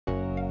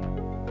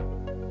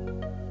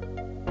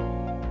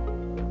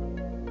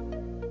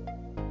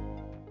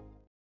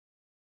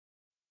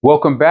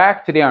Welcome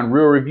back. Today on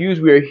Real Reviews,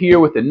 we are here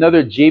with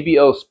another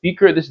JBL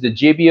speaker. This is the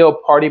JBL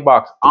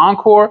Partybox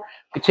Encore. You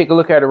can take a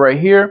look at it right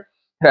here.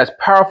 It has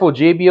powerful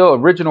JBL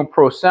Original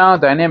Pro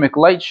sound, dynamic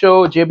light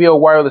show, JBL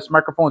wireless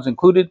microphones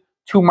included,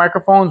 2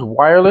 microphones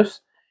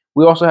wireless.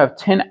 We also have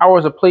 10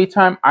 hours of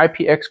playtime,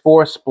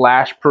 IPX4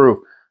 splash proof.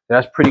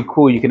 That's pretty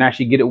cool. You can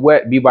actually get it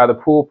wet, be by the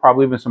pool,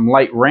 probably even some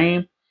light rain.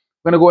 I'm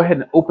going to go ahead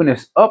and open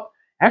this up.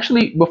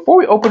 Actually, before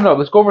we open it up,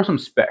 let's go over some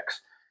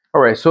specs. All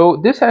right, so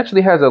this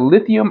actually has a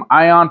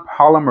lithium-ion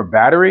polymer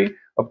battery,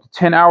 up to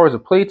 10 hours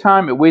of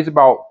playtime. It weighs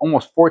about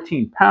almost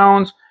 14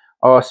 pounds.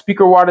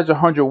 Speaker wattage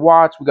 100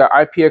 watts. We got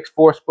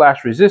IPX4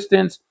 splash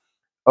resistance.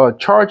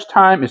 Charge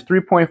time is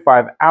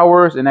 3.5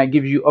 hours, and that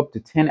gives you up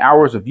to 10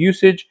 hours of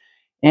usage.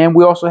 And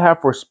we also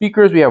have for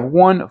speakers, we have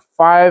one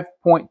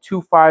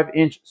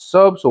 5.25-inch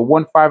sub, so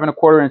one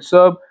 5.25-inch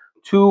sub,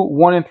 two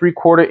 1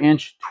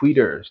 3/4-inch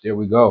tweeters. There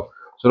we go.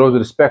 So those are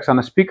the specs on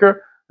the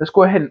speaker. Let's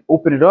go ahead and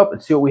open it up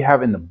and see what we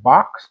have in the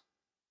box.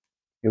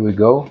 Here we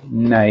go.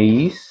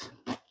 Nice.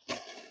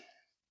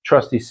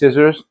 Trusty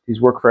scissors. These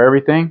work for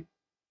everything.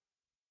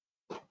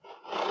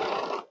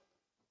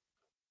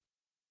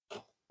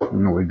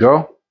 There we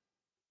go.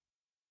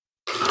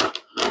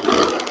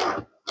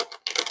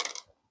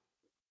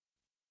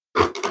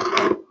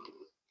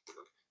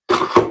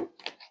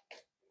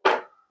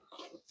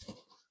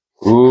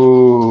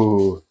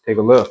 Ooh, take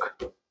a look.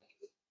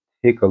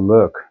 Take a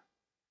look.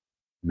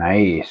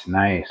 Nice,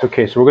 nice.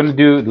 Okay, so we're going to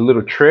do the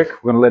little trick.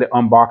 We're going to let it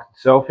unbox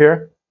itself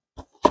here.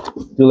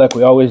 Do like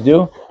we always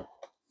do.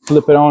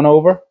 Flip it on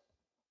over.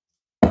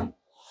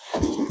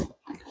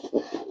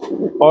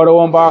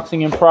 Auto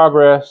unboxing in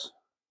progress.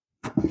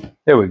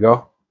 There we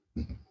go.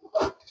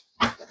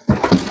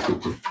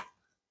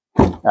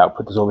 I'll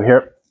put this over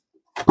here.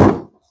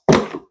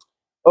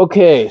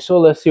 Okay, so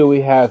let's see what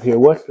we have here.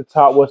 What's the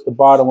top? What's the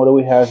bottom? What do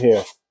we have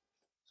here?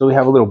 So we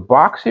have a little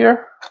box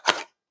here.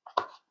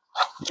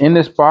 In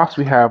this box,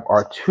 we have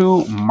our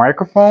 2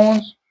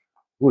 microphones.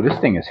 Ooh, this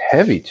thing is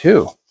heavy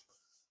too.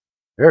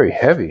 Very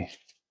heavy.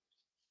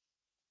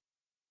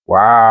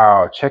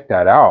 Wow, check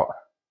that out.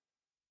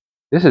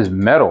 This is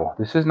metal.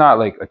 This is not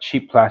like a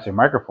cheap plastic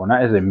microphone.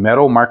 That is a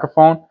metal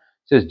microphone. It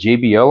says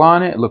JBL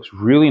on it. It looks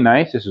really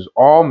nice. This is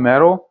all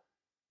metal.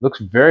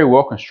 Looks very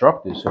well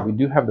constructed. So we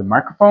do have the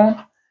microphone.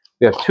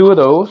 We have 2 of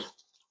those.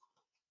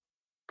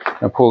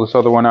 I'll pull this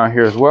other one out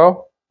here as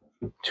well.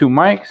 2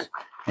 mics.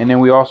 And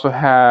then we also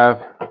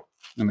have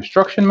an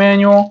instruction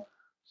manual,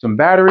 some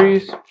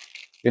batteries,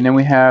 and then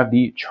we have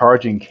the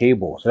charging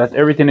cable. So that's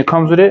everything that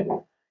comes with it.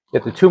 You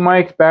get the 2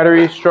 mics,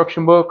 batteries,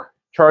 instruction book,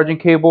 charging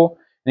cable,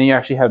 and then you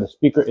actually have the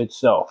speaker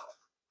itself.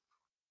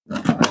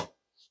 All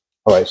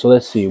right, so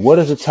let's see. What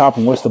is the top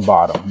and what's the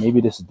bottom?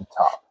 Maybe this is the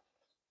top,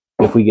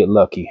 if we get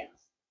lucky.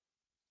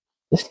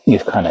 This thing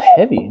is kind of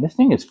heavy. This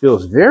thing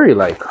feels very,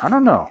 like, I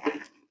don't know,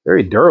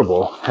 very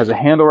durable. Has a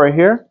handle right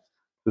here.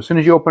 So as soon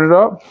as you open it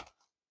up,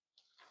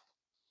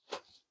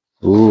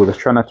 ooh, let's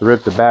try not to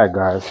rip the bag,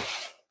 guys.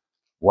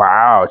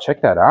 Wow,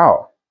 check that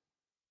out.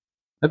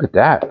 Look at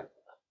that.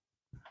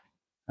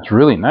 That's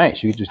really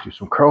nice. You can just do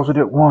some curls with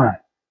it. 1,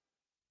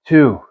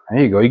 2.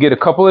 There you go. You get a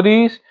couple of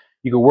these.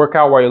 You can work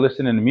out while you're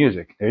listening to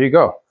music. There you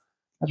go.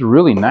 That's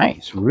really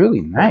nice. Really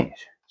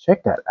nice.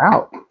 Check that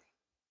out.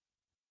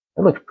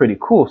 That looks pretty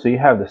cool. So you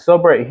have the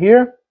sub right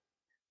here.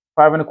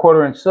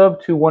 5.25-inch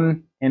sub, 2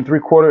 1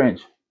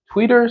 3/4-inch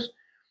tweeters.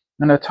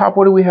 And at the top,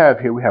 what do we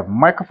have here? We have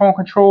microphone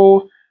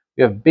controls.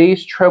 We have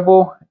bass,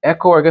 treble,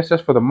 echo, I guess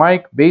that's for the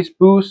mic, bass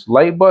boost,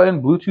 light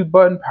button, Bluetooth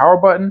button, power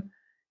button,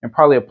 and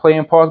probably a play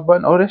and pause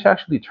button. Oh, this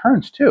actually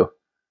turns too.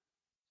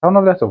 I don't know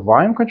if that's a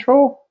volume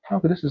control.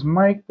 Okay, this is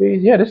mic,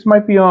 bass. Yeah, this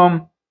might be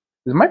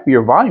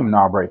your volume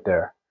knob right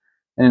there.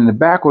 And in the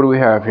back, what do we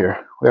have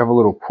here? We have a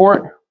little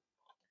port.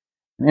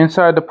 And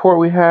inside the port,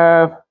 we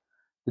have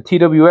the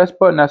TWS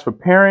button. That's for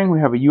pairing.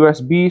 We have a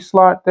USB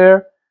slot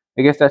there.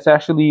 I guess that's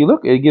actually,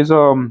 look, it gives,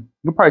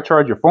 you'll probably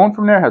charge your phone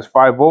from there. It has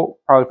 5 volt,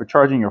 probably for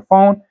charging your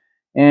phone.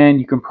 And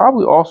you can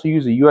probably also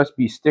use a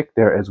USB stick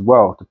there as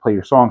well to play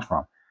your songs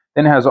from.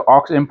 Then it has an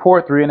aux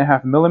import,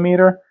 3.5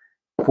 millimeter,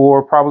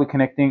 for probably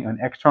connecting an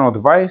external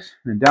device.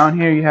 And down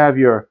here you have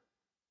your,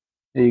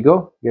 there you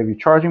go, you have your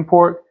charging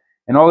port.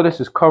 And all of this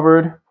is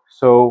covered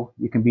so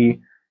you can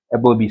be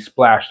able to be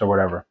splashed or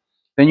whatever.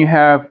 Then you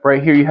have,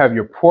 right here, you have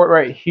your port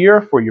right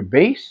here for your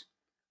bass.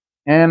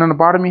 And on the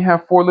bottom you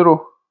have 4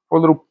 little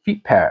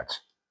feet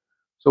pads.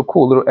 So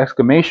cool, little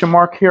exclamation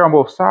mark here on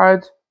both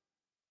sides.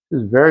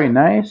 This is very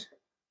nice,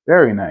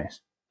 very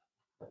nice.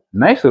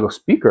 Nice little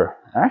speaker,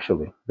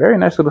 actually. Very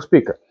nice little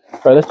speaker.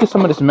 All right, let's get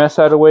some of this mess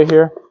out of the way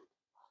here.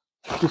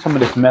 Get some of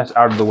this mess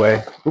out of the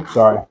way. Oops,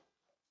 sorry.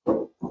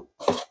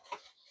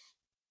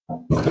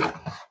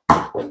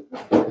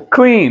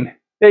 Clean.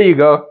 There you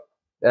go.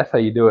 That's how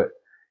you do it.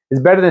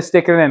 It's better than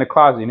sticking it in the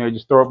closet. You know, you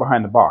just throw it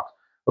behind the box.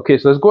 Okay,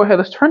 so let's go ahead.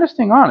 Let's turn this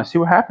thing on and see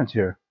what happens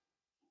here.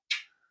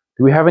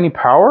 Do we have any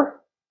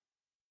power?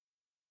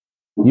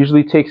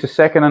 Usually takes a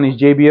second on these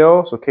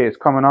JBLs. Okay, it's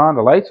coming on.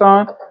 The light's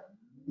on.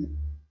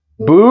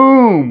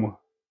 Boom!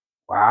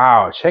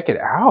 Wow, check it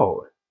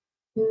out.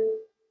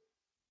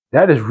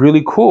 That is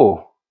really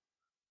cool.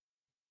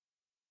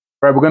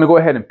 All right, we're gonna go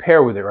ahead and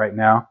pair with it right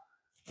now.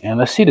 And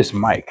let's see this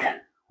mic.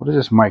 What does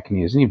this mic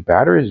need? Does it need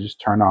batteries? Just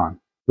turn on.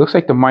 Looks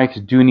like the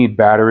mics do need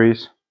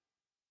batteries.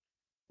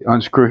 The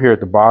unscrew here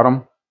at the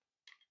bottom.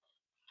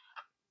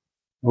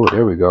 Oh,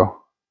 there we go.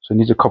 So it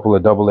needs a couple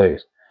of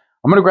AA's.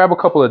 I'm gonna grab a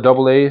couple of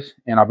AA's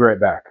and I'll be right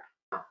back.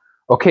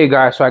 Okay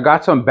guys, so I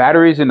got some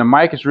batteries in the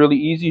mic. It's really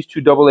easy. It's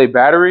 2 AA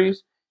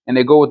batteries and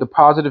they go with the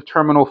positive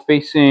terminal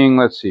facing,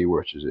 let's see,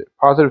 which is it?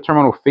 Positive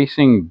terminal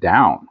facing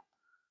down.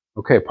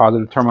 Okay,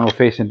 positive terminal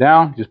facing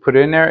down. Just put it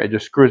in there. It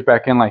just screws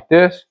back in like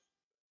this.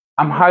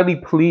 I'm highly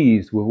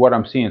pleased with what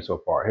I'm seeing so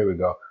far. Here we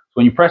go. So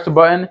when you press the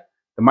button,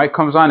 the mic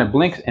comes on, it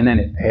blinks, and then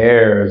it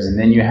pairs, and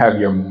then you have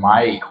your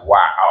mic.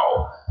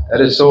 Wow,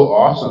 that is so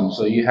awesome.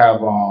 So you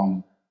have,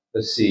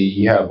 let's see,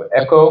 you have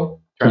echo.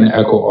 Turn the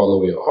echo all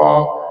the way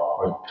off,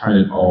 or turn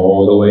it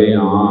all the way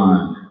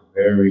on.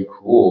 Very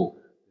cool.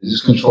 Does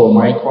this control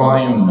mic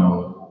volume?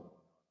 No.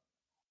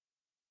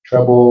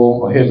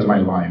 Treble. Oh, here's the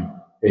mic volume.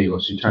 There you go.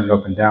 So you turn it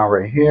up and down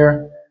right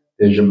here.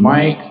 There's your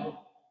mic,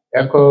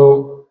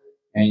 echo,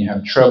 and you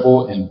have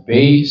treble and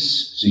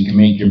bass. So you can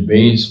make your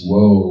bass.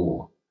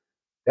 Whoa.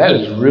 That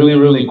is really,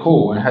 really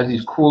cool. And it has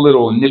these cool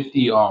little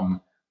nifty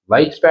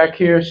lights back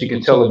here. So you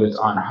can tell if it's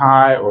on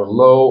high or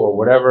low or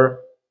whatever.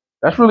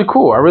 That's really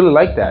cool. I really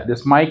like that.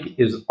 This mic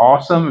is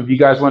awesome. If you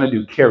guys want to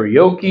do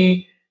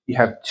karaoke, you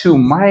have 2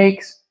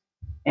 mics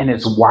and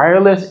it's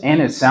wireless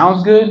and it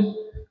sounds good.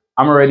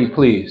 I'm already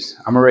pleased.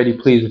 I'm already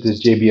pleased with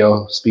this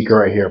JBL speaker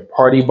right here.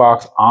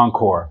 Partybox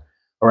Encore.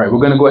 All right, we're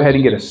going to go ahead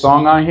and get a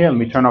song on here. Let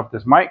me turn off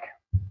this mic.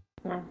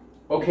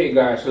 Okay,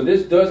 guys, so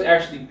this does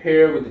actually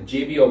pair with the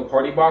JBL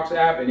Partybox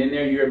app. And in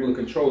there, you're able to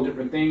control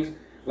different things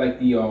like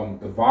the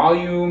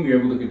volume. You're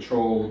able to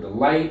control the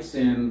lights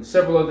and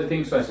several other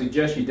things. So I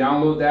suggest you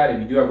download that if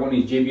you do have one of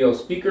these JBL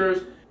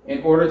speakers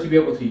in order to be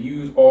able to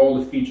use all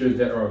the features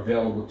that are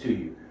available to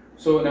you.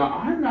 So now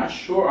I'm not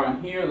sure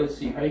on here. Let's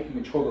see how you can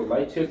control the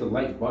lights. Here's the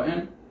light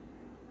button.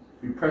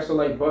 If you press the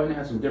light button, it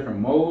has some different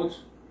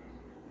modes.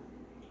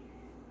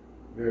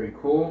 Very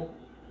cool.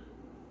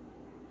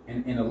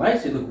 And the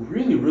lights, they look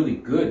really, really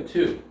good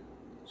too.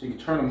 So you can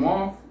turn them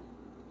off,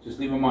 just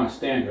leave them on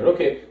standard.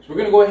 Okay, so we're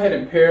gonna go ahead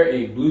and pair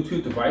a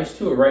Bluetooth device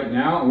to it right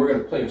now, and we're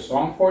gonna play a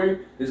song for you.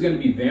 This is gonna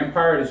be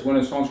Vampire. This is one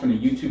of the songs from the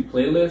YouTube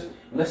playlist.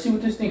 And let's see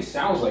what this thing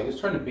sounds like. Let's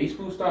turn the bass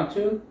boost on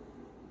too.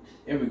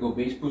 There we go,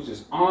 bass boost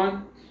is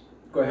on.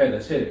 Go ahead,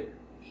 let's hit it.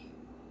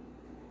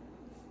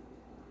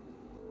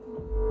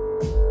 Go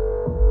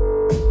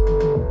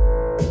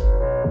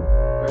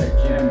ahead,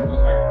 jam it. I can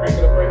crank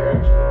it up right here,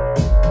 actually.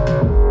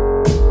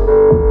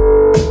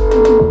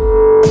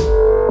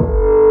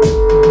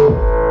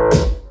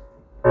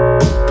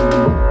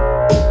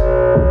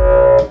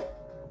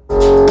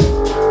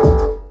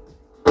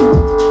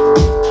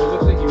 So it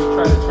looks like if you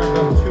try to turn it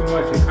up too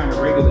much, it kind of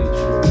regulates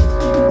you.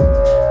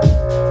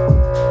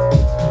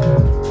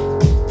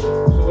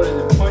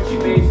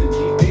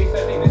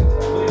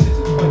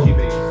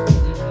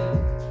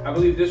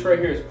 This right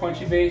here is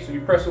punchy bass. If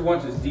you press it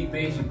once, it's deep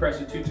bass. You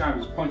press it 2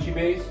 times, it's punchy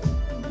bass.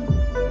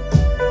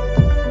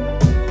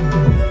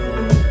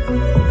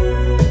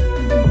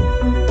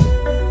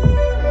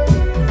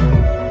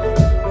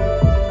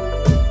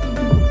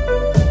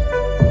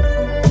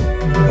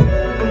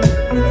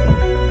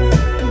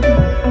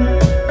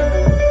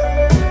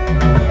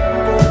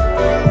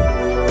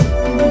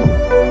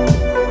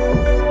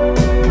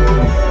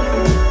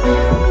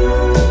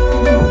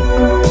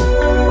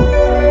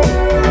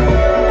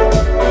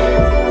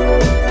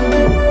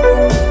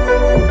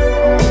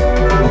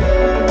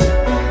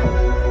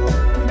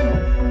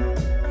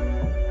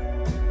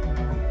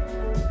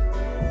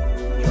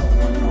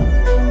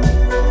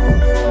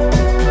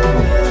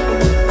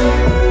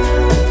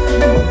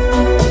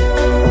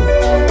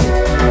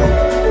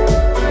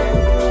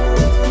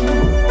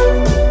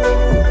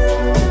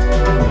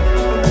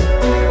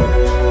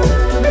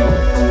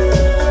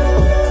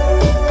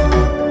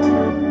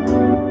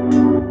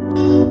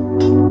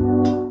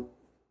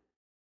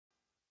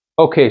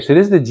 Okay, so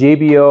this is the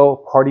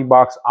JBL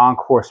Partybox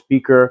Encore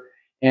speaker.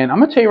 And I'm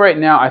gonna tell you right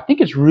now, I think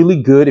it's really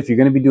good if you're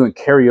gonna be doing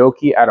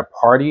karaoke at a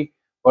party.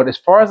 But as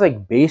far as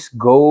like bass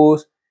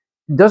goes,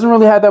 it doesn't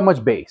really have that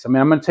much bass. I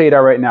mean, I'm gonna tell you that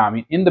right now. I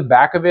mean, in the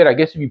back of it, I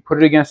guess if you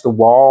put it against the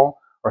wall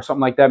or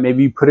something like that,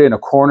 maybe you put it in a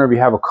corner if you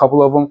have a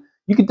couple of them,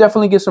 you could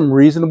definitely get some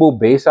reasonable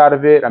bass out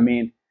of it. I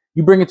mean,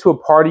 you bring it to a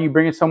party, you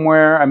bring it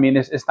somewhere. I mean,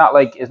 it's not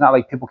like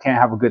people can't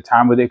have a good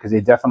time with it, because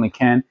they definitely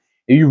can.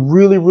 If you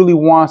really, really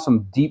want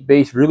some deep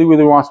bass, really,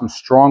 really want some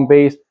strong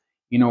bass,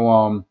 you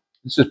know,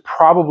 this is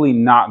probably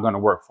not going to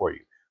work for you.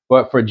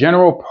 But for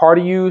general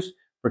party use,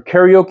 for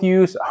karaoke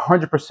use,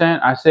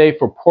 100%, I say.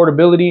 For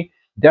portability,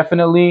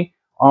 definitely.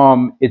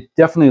 It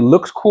definitely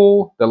looks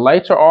cool. The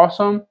lights are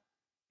awesome.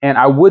 And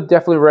I would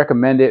definitely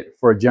recommend it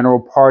for a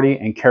general party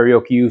and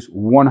karaoke use.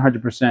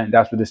 100%,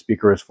 that's what this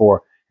speaker is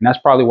for. And that's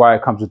probably why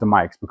it comes with the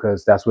mics,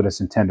 because that's what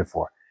it's intended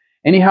for.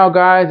 Anyhow,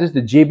 guys, this is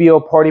the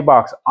JBL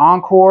Partybox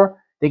Encore.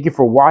 Thank you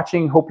for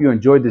watching. Hope you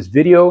enjoyed this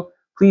video.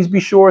 Please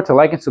be sure to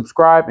like and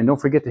subscribe, and don't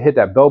forget to hit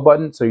that bell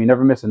button so you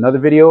never miss another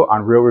video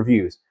on Real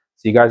Reviews.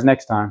 See you guys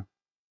next time.